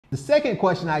The second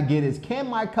question I get is, can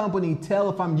my company tell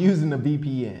if I'm using a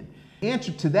VPN?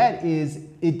 Answer to that is,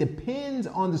 it depends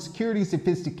on the security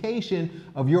sophistication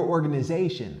of your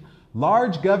organization.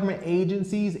 Large government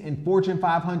agencies and Fortune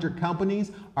 500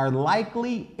 companies are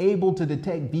likely able to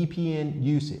detect VPN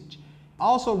usage.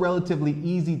 Also relatively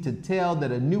easy to tell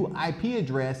that a new IP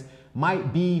address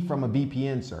might be from a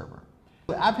VPN server.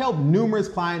 I've helped numerous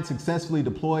clients successfully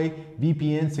deploy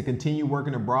VPNs to continue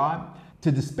working abroad.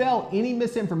 To dispel any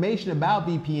misinformation about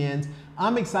VPNs,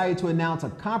 I'm excited to announce a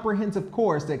comprehensive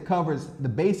course that covers the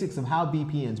basics of how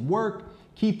VPNs work,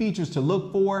 key features to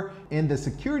look for, and the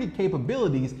security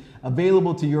capabilities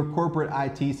available to your corporate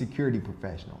IT security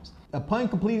professionals. Upon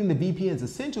completing the VPNs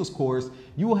Essentials course,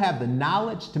 you will have the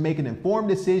knowledge to make an informed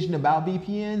decision about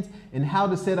VPNs and how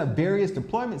to set up various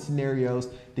deployment scenarios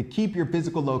to keep your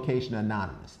physical location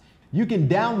anonymous. You can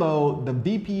download the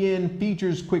VPN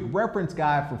Features Quick Reference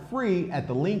Guide for free at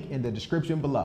the link in the description below.